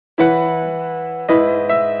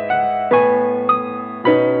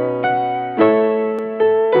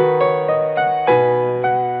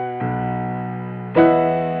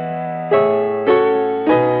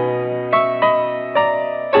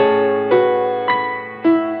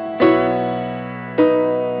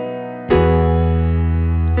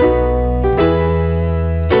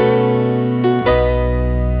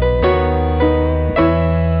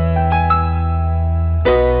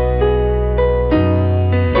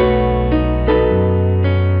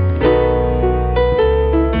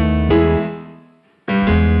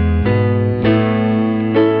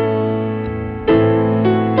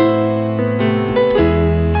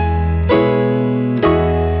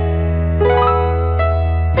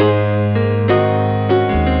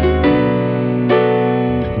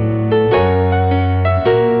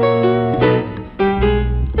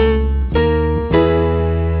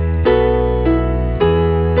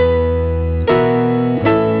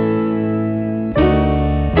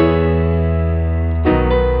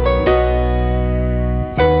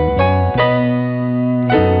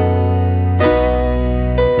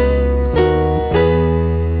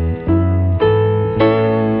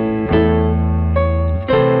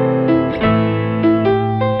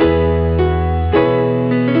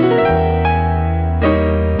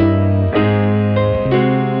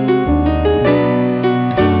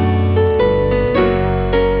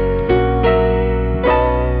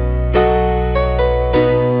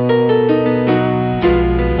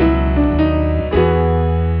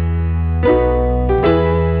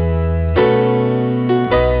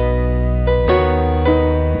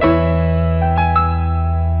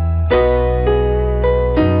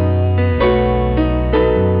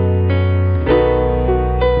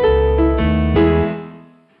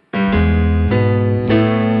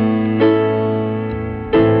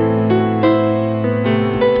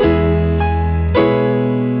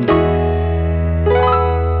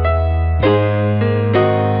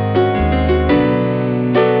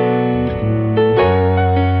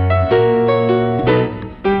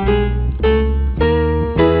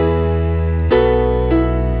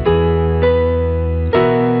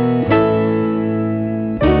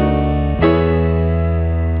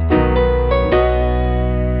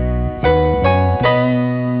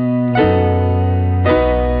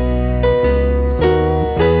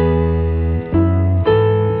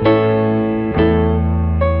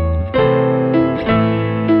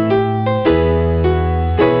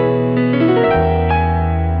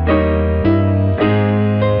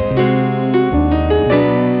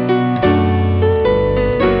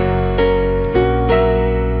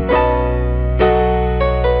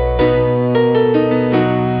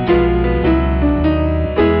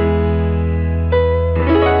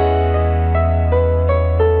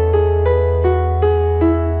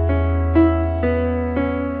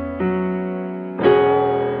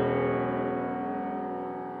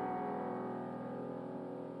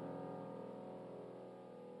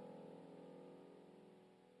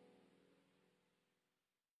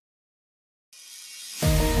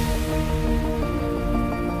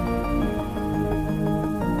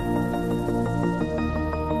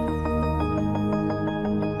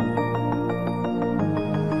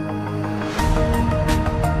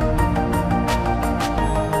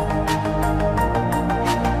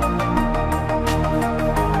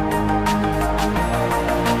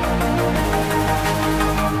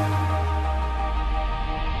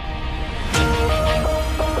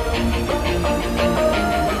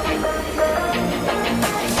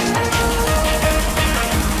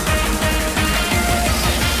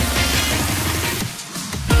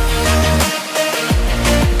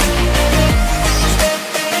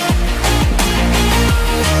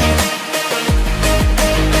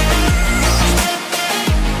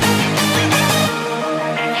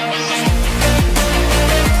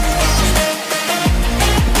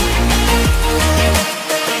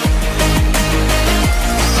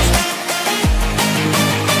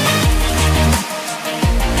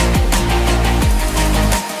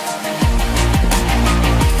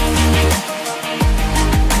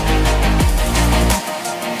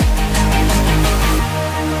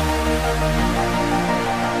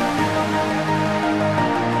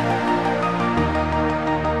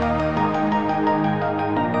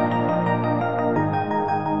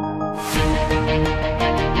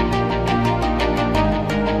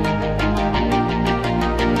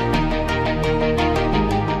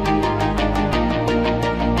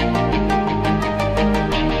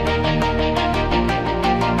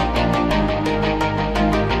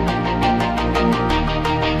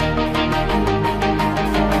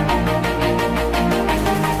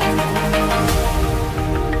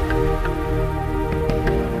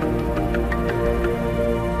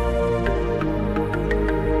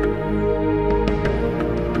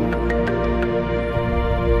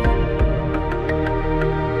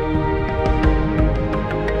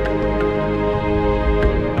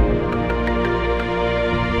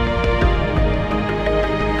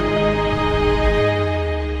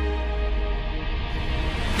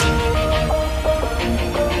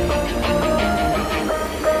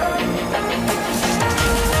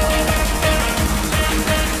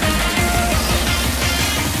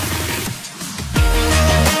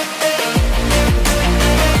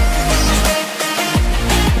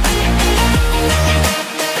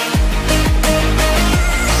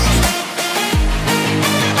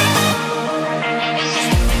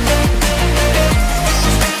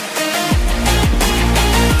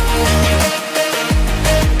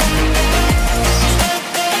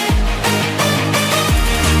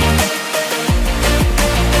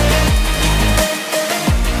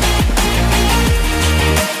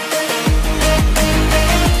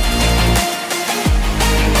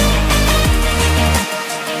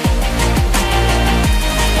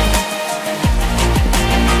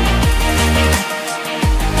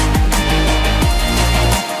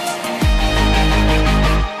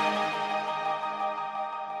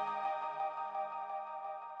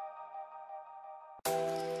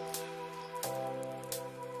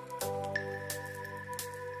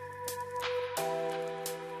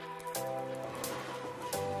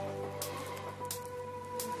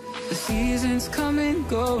seasons come and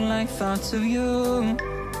go like thoughts of you.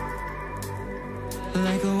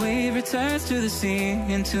 Like a wave returns to the sea,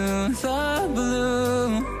 into the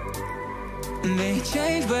blue. They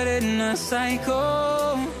change but in a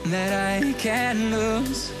cycle that I can't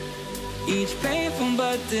lose. Each painful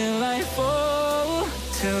but delightful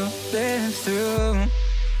to live through.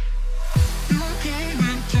 You came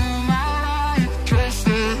into my life just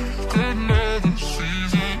like another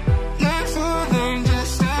season. Not for long,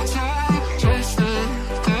 just a time, just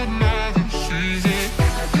like another season.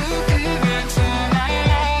 You came into my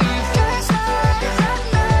life just like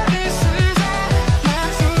another season. Not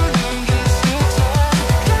for long, just a time,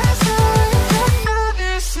 just like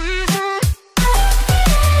another season.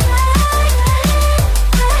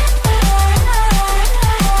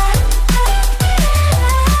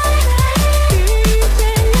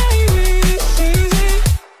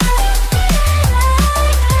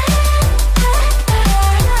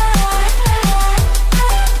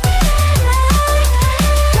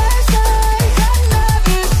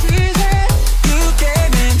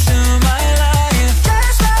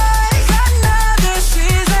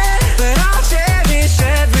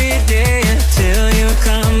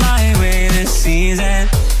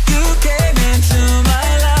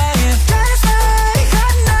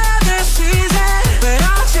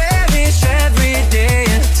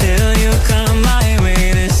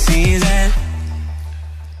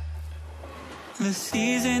 The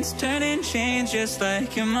seasons turn and change just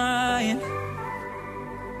like your mind.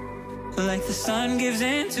 Like the sun gives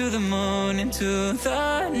into the moon, into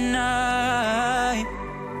the night.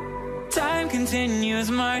 Time continues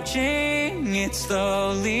marching, it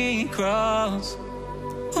slowly crawls.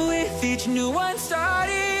 With each new one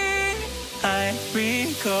starting, I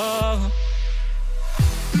recall.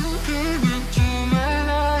 You came into my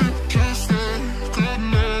life just like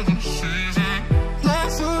another season.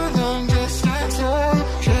 Not so long, just a time,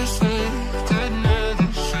 just like another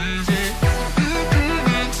season. You came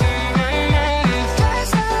into my life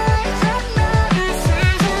just like another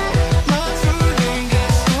season. Not so long,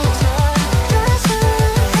 just a time, just like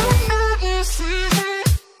another season.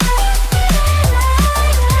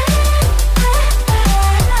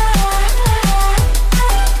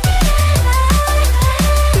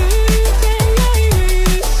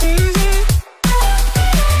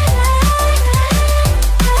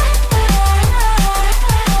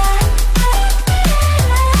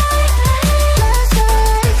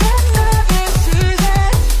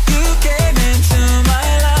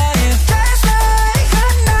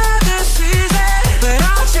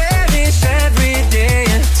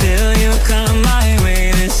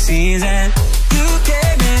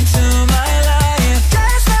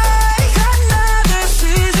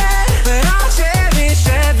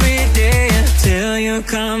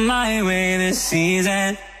 Come my way this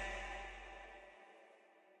season.